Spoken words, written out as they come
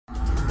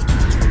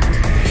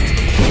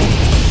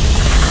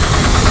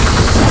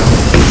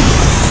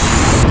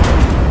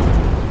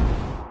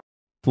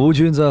乌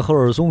军在赫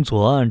尔松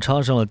左岸插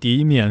上了第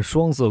一面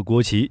双色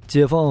国旗，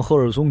解放赫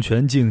尔松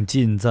全境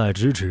近在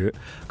咫尺。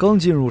刚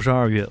进入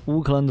12月，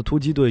乌克兰的突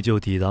击队就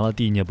抵达了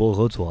第聂伯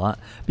河左岸，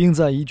并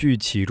在一具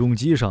起重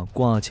机上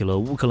挂起了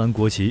乌克兰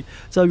国旗，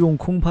再用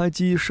空拍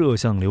机摄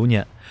像留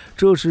念。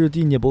这是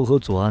第聂伯河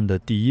左岸的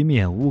第一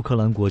面乌克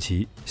兰国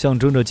旗，象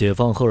征着解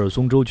放赫尔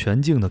松州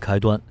全境的开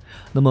端。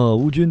那么，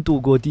乌军渡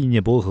过第聂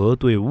伯河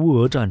对乌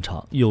俄战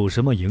场有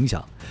什么影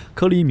响？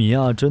克里米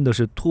亚真的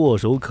是唾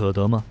手可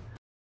得吗？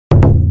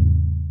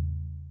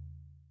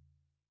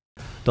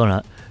当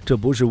然，这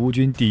不是乌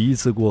军第一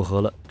次过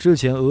河了。之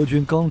前俄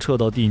军刚撤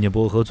到第聂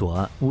伯河左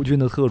岸，乌军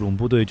的特种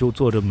部队就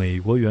坐着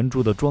美国援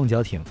助的装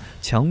甲艇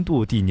强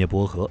渡第聂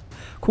伯河，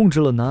控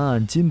制了南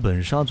岸金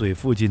本沙嘴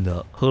附近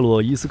的赫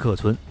洛伊斯克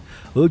村。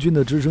俄军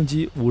的直升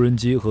机、无人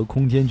机和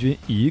空天军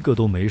一个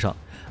都没上。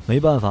没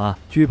办法，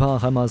惧怕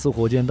海马斯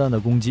火箭弹的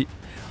攻击，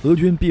俄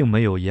军并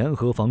没有沿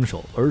河防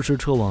守，而是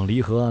撤往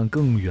离河岸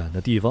更远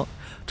的地方，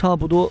差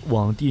不多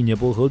往第聂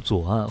伯河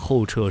左岸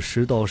后撤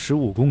10到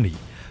15公里。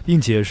并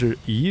且是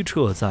一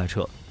撤再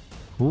撤，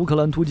乌克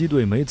兰突击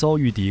队没遭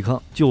遇抵抗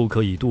就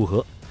可以渡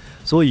河，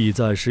所以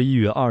在11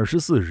月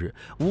24日，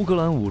乌克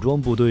兰武装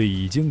部队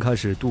已经开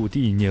始渡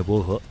第聂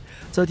伯河，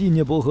在第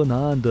聂伯河南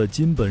岸的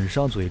金本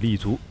沙嘴立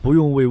足，不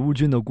用为乌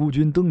军的孤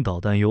军登岛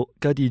担忧。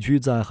该地区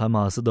在海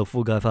马斯的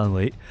覆盖范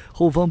围，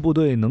后方部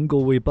队能够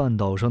为半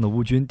岛上的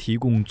乌军提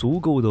供足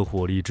够的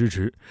火力支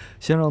持，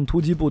先让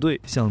突击部队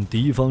向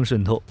敌方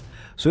渗透，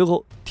随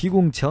后提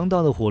供强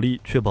大的火力，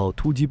确保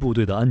突击部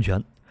队的安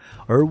全。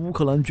而乌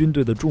克兰军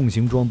队的重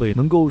型装备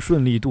能够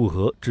顺利渡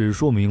河，只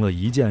说明了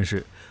一件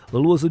事：俄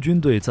罗斯军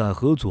队在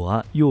河左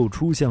岸又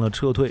出现了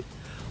撤退，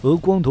而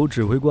光头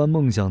指挥官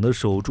梦想的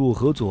守住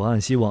河左岸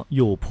希望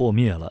又破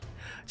灭了。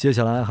接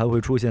下来还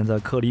会出现在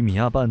克里米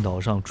亚半岛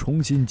上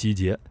重新集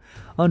结。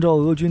按照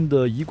俄军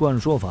的一贯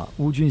说法，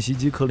乌军袭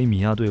击克里米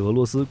亚对俄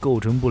罗斯构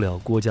成不了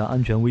国家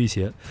安全威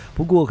胁，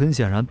不过很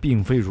显然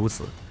并非如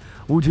此。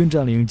乌军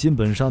占领金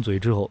本沙嘴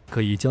之后，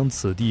可以将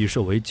此地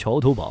设为桥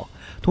头堡，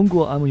通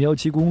过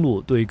M17 公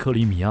路对克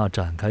里米亚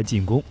展开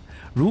进攻。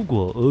如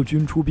果俄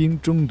军出兵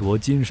争夺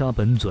金沙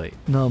本嘴，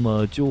那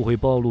么就会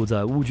暴露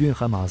在乌军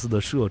海马斯的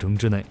射程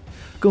之内。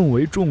更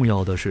为重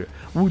要的是，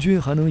乌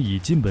军还能以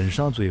金本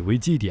沙嘴为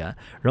基点，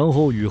然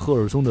后与赫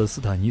尔松的斯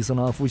坦尼斯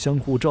拉夫相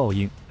互照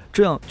应，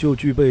这样就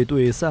具备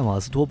对塞瓦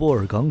斯托波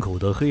尔港口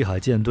的黑海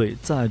舰队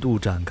再度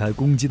展开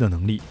攻击的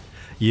能力。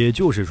也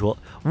就是说，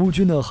乌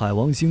军的海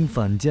王星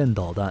反舰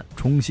导弹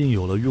重新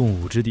有了用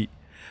武之地。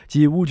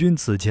继乌军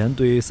此前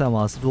对塞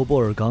瓦斯托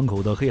波尔港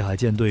口的黑海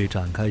舰队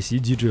展开袭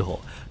击之后，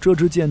这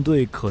支舰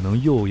队可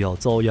能又要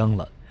遭殃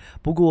了。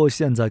不过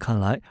现在看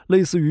来，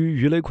类似于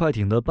鱼雷快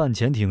艇的半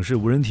潜艇式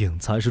无人艇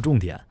才是重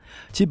点，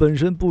其本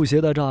身不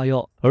携带炸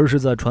药，而是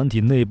在船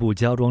体内部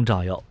加装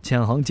炸药，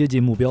潜航接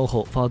近目标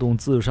后发动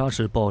自杀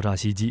式爆炸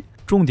袭击。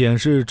重点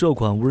是这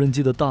款无人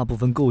机的大部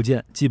分构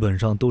件基本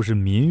上都是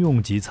民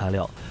用级材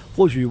料，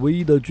或许唯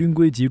一的军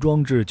规级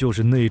装置就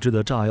是内置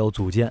的炸药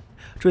组件，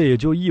这也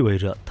就意味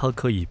着它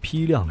可以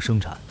批量生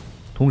产。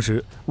同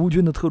时，乌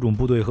军的特种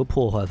部队和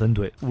破坏分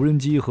队、无人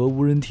机和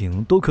无人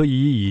艇都可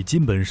以以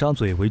金本沙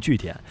嘴为据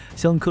点，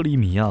向克里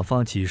米亚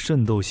发起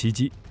渗透袭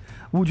击。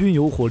乌军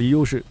有火力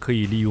优势，可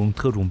以利用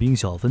特种兵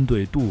小分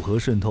队渡河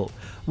渗透，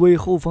为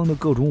后方的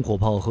各种火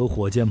炮和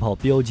火箭炮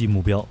标记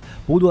目标，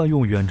不断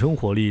用远程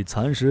火力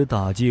蚕食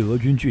打击俄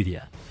军据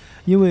点。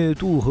因为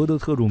渡河的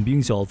特种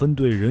兵小分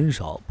队人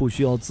少，不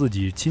需要自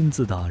己亲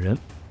自打人，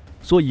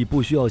所以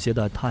不需要携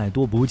带太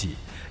多补给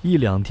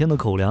，1-2天的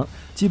口粮、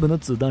基本的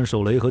子弹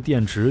手雷和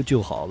电池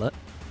就好了。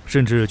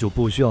甚至就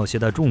不需要携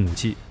带重武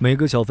器，每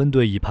个小分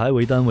队以排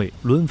为单位，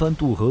轮番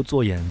渡河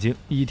做眼睛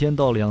，1天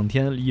到2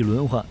天一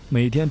轮换，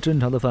每天侦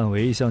察的范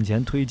围向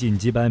前推进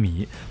几百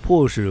米，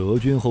迫使俄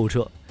军后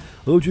撤。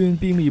俄军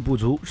兵力不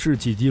足，士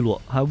气低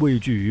落，还畏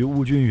惧于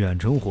乌军远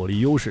程火力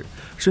优势，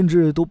甚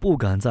至都不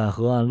敢在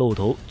河岸露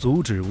头，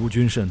阻止乌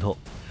军渗透。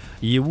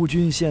以乌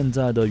军现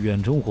在的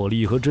远程火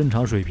力和侦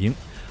察水平，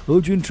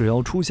俄军只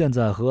要出现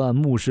在河岸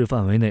目视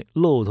范围内，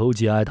露头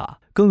即挨打。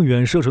更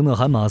远射程的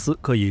海马斯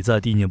可以在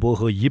第聂伯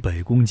河以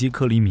北攻击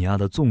克里米亚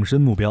的纵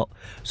深目标，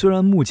虽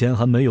然目前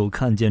还没有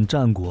看见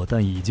战果，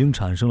但已经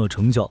产生了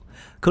成效。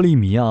克里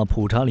米亚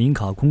普查林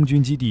卡空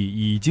军基地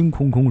已经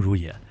空空如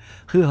也，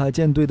黑海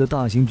舰队的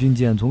大型军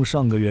舰从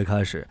上个月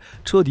开始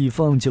彻底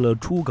放弃了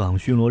出港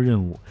巡逻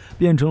任务，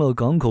变成了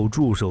港口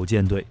驻守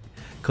舰队。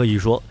可以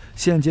说，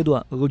现阶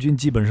段俄军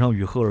基本上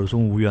与赫尔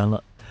松无缘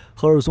了。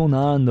赫尔松南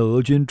岸的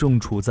俄军正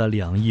处在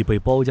2翼被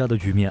包夹的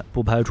局面，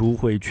不排除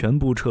会全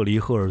部撤离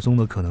赫尔松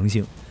的可能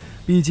性。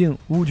毕竟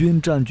乌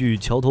军占据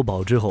桥头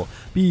堡之后，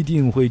必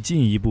定会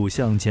进一步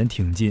向前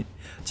挺进，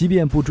即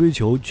便不追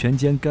求全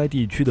歼该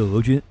地区的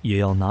俄军，也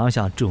要拿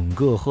下整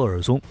个赫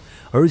尔松，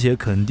而且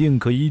肯定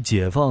可以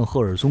解放赫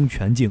尔松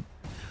全境。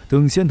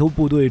等先头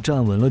部队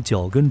站稳了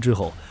脚跟之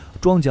后，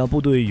装甲部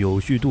队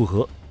有序渡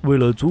河。为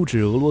了阻止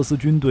俄罗斯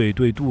军队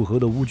对渡河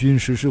的乌军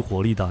实施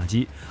火力打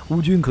击，乌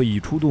军可以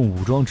出动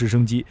武装直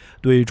升机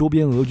对周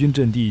边俄军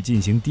阵地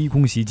进行低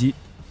空袭击。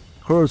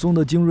赫尔松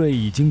的精锐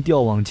已经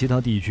调往其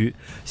他地区，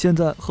现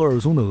在赫尔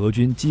松的俄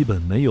军基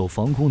本没有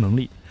防空能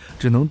力，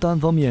只能单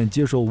方面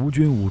接受乌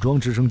军武装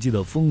直升机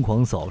的疯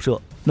狂扫射。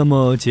那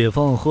么，解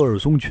放赫尔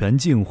松全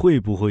境会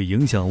不会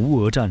影响乌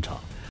俄战场？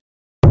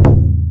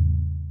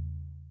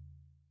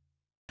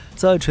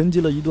在沉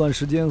寂了一段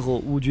时间后，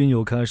乌军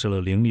又开始了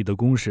凌厉的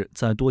攻势，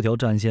在多条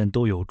战线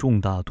都有重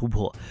大突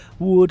破，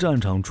乌俄战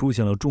场出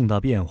现了重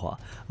大变化。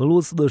俄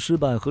罗斯的失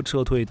败和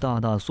撤退大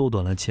大缩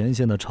短了前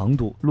线的长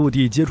度，陆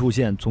地接触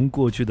线从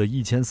过去的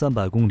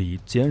1300公里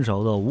减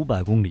少到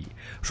500公里，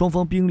双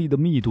方兵力的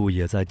密度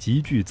也在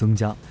急剧增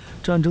加，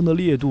战争的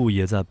烈度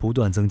也在不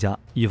断增加。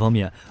一方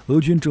面，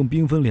俄军正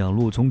兵分两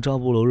路从扎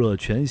波罗热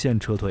全线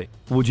撤退，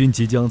乌军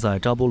即将在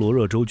扎波罗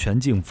热州全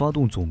境发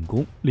动总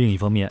攻；另一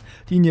方面，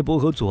第聂伯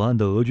河左岸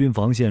的俄军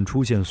防线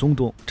出现松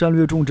动，战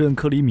略重镇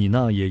克里米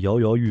纳也摇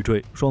摇欲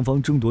坠，双方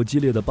争夺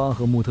激烈的巴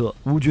赫穆特，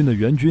乌军的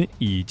援军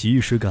已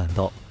及时赶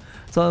到。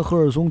在赫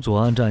尔松左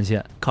岸战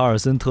线，卡尔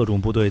森特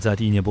种部队在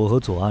第聂伯河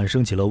左岸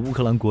升起了乌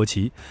克兰国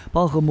旗，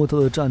巴赫穆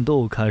特的战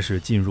斗开始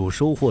进入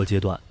收获阶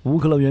段。乌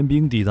克兰援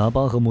兵抵达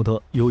巴赫穆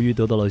特，由于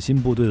得到了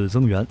新部队的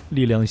增援，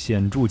力量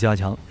显著加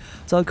强。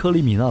在克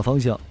里米纳方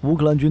向，乌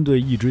克兰军队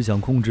一直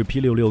想控制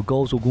P66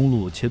 高速公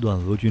路，切断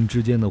俄军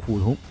之间的互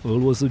通。俄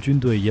罗斯军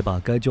队也把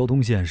该交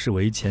通线视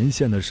为前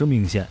线的生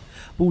命线，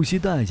不惜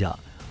代价。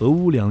俄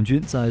乌两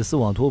军在斯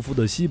瓦托夫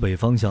的西北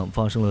方向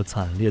发生了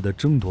惨烈的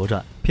争夺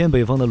战，偏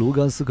北方的卢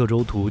甘斯克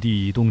州土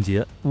地已冻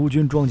结，乌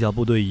军装甲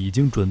部队已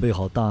经准备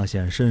好大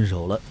显身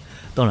手了。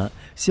当然，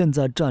现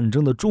在战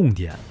争的重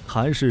点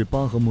还是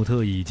巴赫穆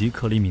特以及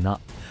克里米纳。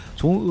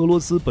从俄罗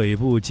斯北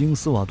部经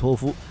斯瓦托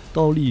夫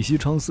到利西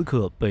昌斯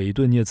克、北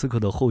顿涅茨克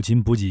的后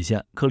勤补给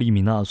线，克里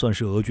米纳算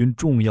是俄军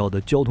重要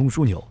的交通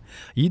枢纽。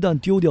一旦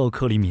丢掉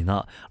克里米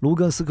纳，卢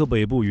甘斯克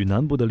北部与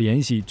南部的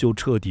联系就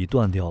彻底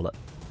断掉了。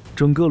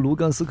整个卢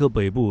甘斯克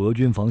北部俄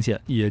军防线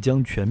也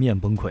将全面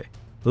崩溃，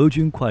俄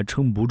军快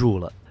撑不住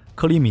了。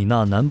克里米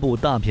纳南部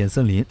大片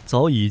森林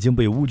早已经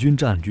被乌军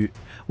占据，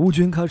乌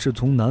军开始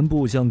从南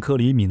部向克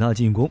里米纳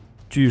进攻，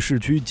距市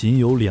区仅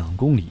有2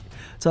公里。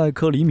在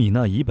克里米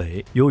纳以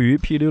北，由于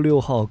P66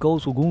 号高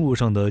速公路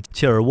上的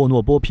切尔沃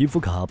诺波皮夫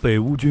卡被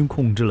乌军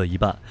控制了一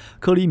半，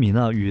克里米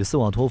纳与斯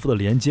瓦托夫的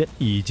连接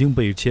已经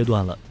被切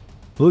断了。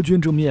俄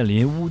军正面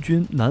临乌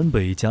军南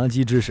北夹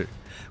击之势，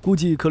估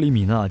计克里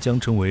米纳将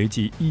成为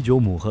继伊久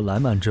姆和莱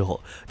曼之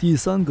后第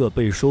3个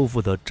被收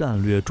复的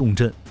战略重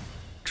镇。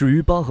至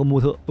于巴赫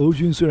穆特，俄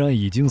军虽然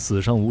已经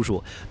死伤无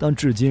数，但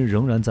至今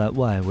仍然在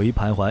外围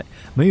徘徊，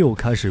没有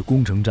开始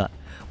攻城战。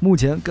目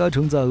前该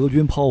城在俄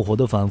军炮火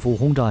的反复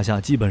轰炸下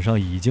基本上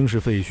已经是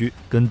废墟，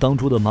跟当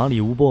初的马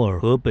里乌波尔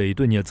和北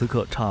顿涅茨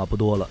克差不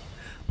多了。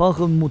巴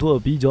赫穆特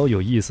比较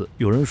有意思，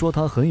有人说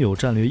它很有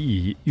战略意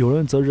义，有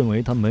人则认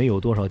为它没有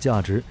多少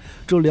价值。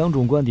这2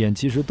种观点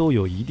其实都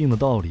有一定的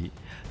道理。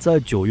在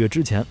9月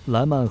之前，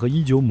莱曼和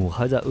伊久姆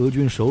还在俄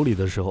军手里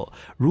的时候，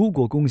如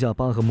果攻下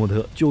巴赫穆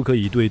特，就可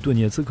以对顿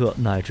涅茨克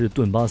乃至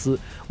顿巴斯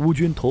乌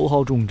军头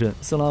号重镇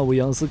斯拉维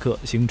扬斯克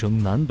形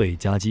成南北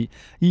夹击，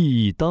意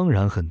义当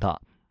然很大。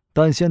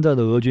但现在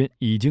的俄军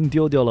已经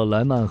丢掉了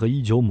莱曼和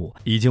伊久姆，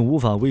已经无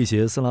法威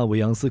胁斯拉维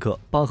扬斯克，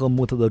巴赫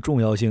穆特的重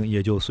要性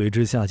也就随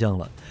之下降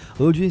了。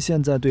俄军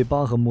现在对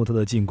巴赫穆特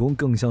的进攻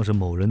更像是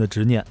某人的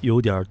执念，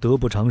有点得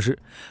不偿失，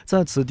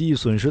在此地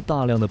损失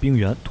大量的兵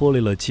员，拖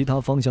累了其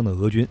他方向的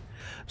俄军。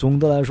总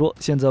的来说，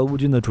现在乌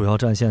军的主要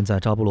战线在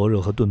扎波罗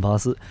热和顿巴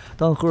斯，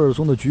但赫尔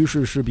松的局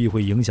势势必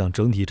会影响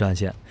整体战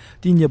线。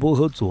第聂伯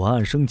河左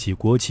岸升起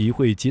国旗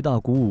会极大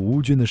鼓舞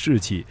乌军的士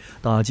气，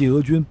打击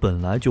俄军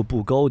本来就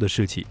不高的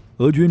士气。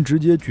俄军直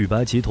接举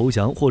白旗投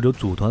降或者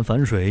组团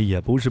反水也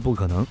不是不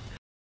可能。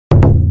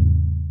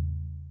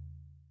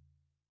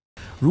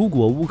如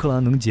果乌克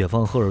兰能解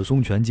放赫尔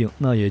松全境，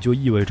那也就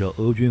意味着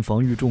俄军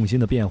防御重心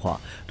的变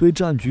化对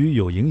战局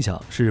有影响，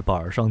是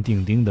板上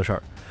钉钉的事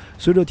儿。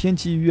随着天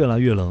气越来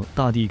越冷，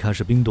大地开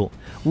始冰冻，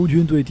乌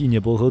军对第聂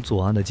伯河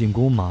左岸的进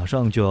攻马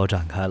上就要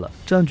展开了。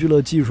占据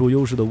了技术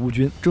优势的乌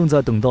军正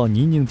在等到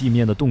泥泞地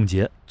面的冻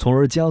结，从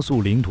而加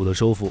速领土的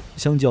收复。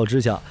相较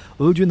之下，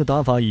俄军的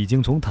打法已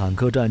经从坦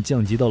克战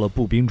降级到了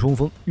步兵冲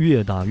锋，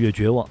越打越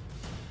绝望。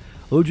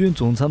俄军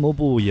总参谋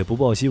部也不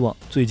抱希望，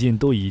最近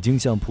都已经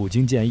向普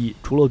京建议，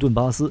除了顿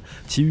巴斯，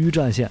其余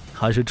战线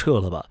还是撤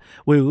了吧，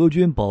为俄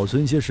军保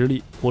存些实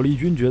力。火力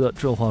军觉得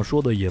这话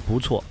说的也不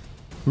错。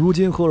如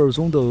今赫尔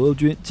松的俄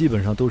军基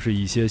本上都是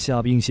一些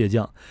虾兵蟹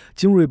将，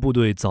精锐部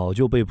队早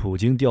就被普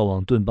京调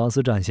往顿巴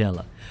斯战线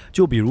了。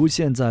就比如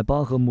现在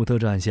巴赫穆特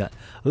战线，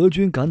俄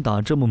军敢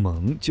打这么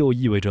猛，就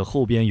意味着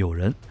后边有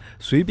人，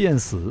随便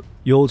死。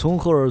有从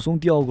赫尔松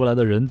调过来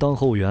的人当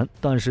后援，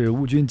但是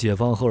乌军解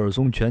放赫尔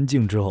松全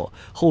境之后，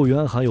后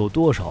援还有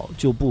多少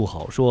就不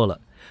好说了。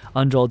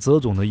按照泽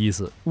总的意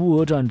思，乌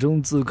俄战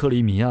争自克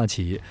里米亚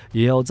起，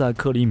也要在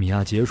克里米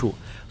亚结束，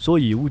所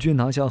以乌军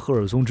拿下赫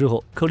尔松之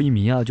后，克里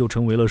米亚就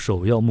成为了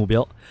首要目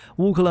标。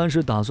乌克兰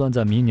是打算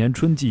在明年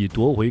春季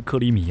夺回克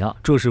里米亚，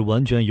这是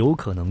完全有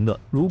可能的。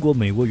如果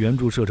美国援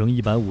助射程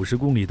150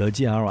公里的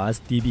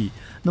GLSDB，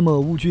 那么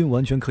乌军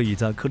完全可以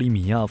在克里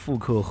米亚复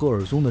刻赫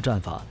尔松的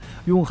战法，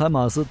用海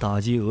马斯打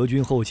击俄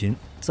军后勤。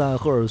在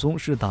赫尔松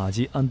是打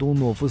击安东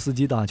诺夫斯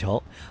基大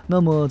桥，那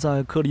么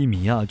在克里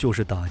米亚就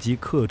是打击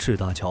克赤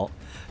大桥，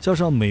加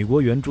上美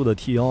国援助的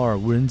T-12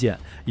无人舰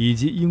以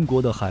及英国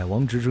的海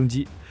王直升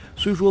机。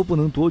虽说不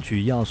能夺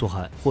取亚速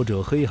海或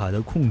者黑海的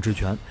控制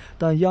权，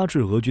但压制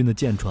俄军的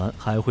舰船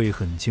还会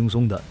很轻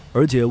松的。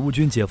而且乌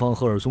军解放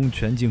赫尔松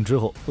全境之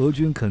后，俄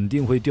军肯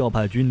定会调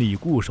派军力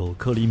固守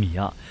克里米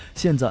亚。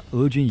现在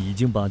俄军已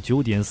经把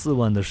9.4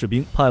万的士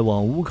兵派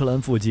往乌克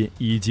兰附近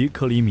以及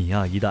克里米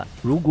亚一带。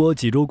如果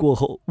几周过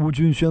后乌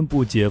军宣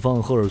布解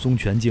放赫尔松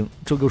全境，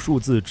这个数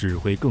字只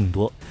会更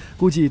多，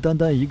估计单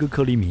单一个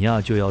克里米亚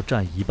就要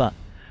占一半。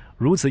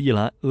如此一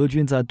来，俄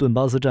军在顿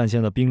巴斯战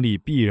线的兵力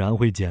必然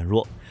会减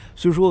弱。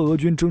虽说俄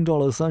军征召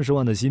了30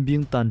万的新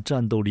兵，但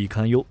战斗力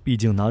堪忧，毕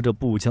竟拿着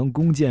步枪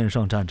弓箭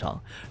上战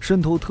场，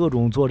渗透特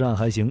种作战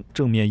还行，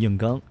正面硬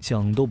刚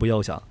想都不要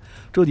想。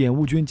这点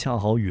乌军恰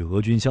好与俄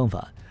军相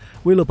反。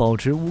为了保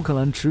持乌克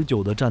兰持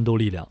久的战斗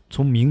力量，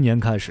从明年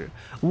开始，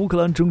乌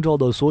克兰征召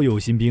的所有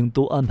新兵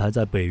都安排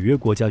在北约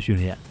国家训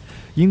练。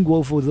英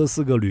国负责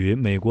4个旅，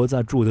美国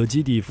在驻德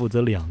基地负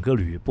责2个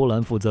旅，波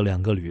兰负责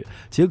2个旅，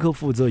捷克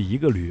负责1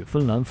个旅，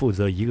芬兰负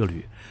责1个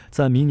旅。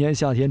在明年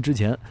夏天之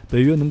前，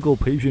北约能够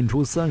培训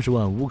出30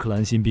万乌克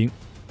兰新兵。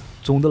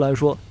总的来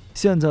说，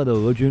现在的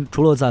俄军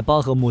除了在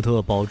巴赫穆特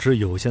保持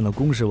有限的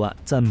攻势外，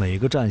在每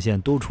个战线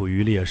都处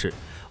于劣势。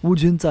乌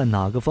军在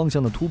哪个方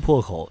向的突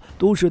破口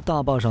都是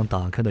大坝上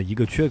打开的一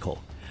个缺口。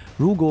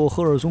如果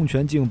赫尔松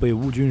全境被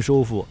乌军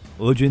收复，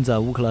俄军在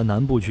乌克兰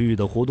南部区域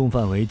的活动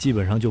范围基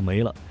本上就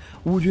没了，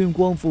乌军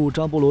光复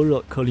扎波罗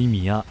热、克里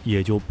米亚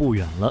也就不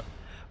远了。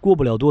过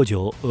不了多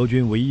久，俄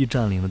军唯一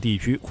占领的地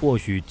区或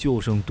许就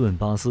剩顿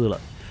巴斯了。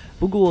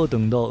不过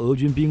等到俄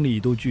军兵力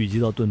都聚集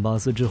到顿巴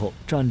斯之后，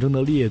战争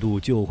的烈度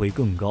就会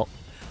更高，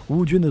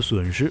乌军的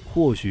损失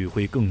或许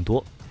会更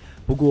多。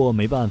不过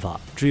没办法，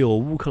只有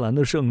乌克兰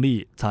的胜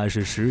利才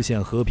是实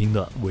现和平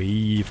的唯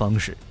一方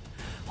式。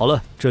好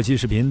了，这期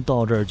视频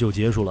到这儿就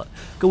结束了。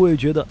各位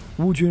觉得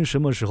乌军什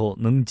么时候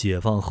能解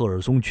放赫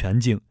尔松全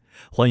境？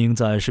欢迎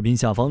在视频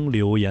下方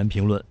留言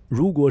评论。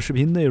如果视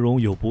频内容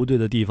有不对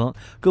的地方，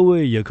各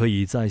位也可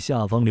以在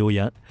下方留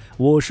言。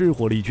我是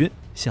火力军，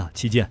下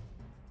期见。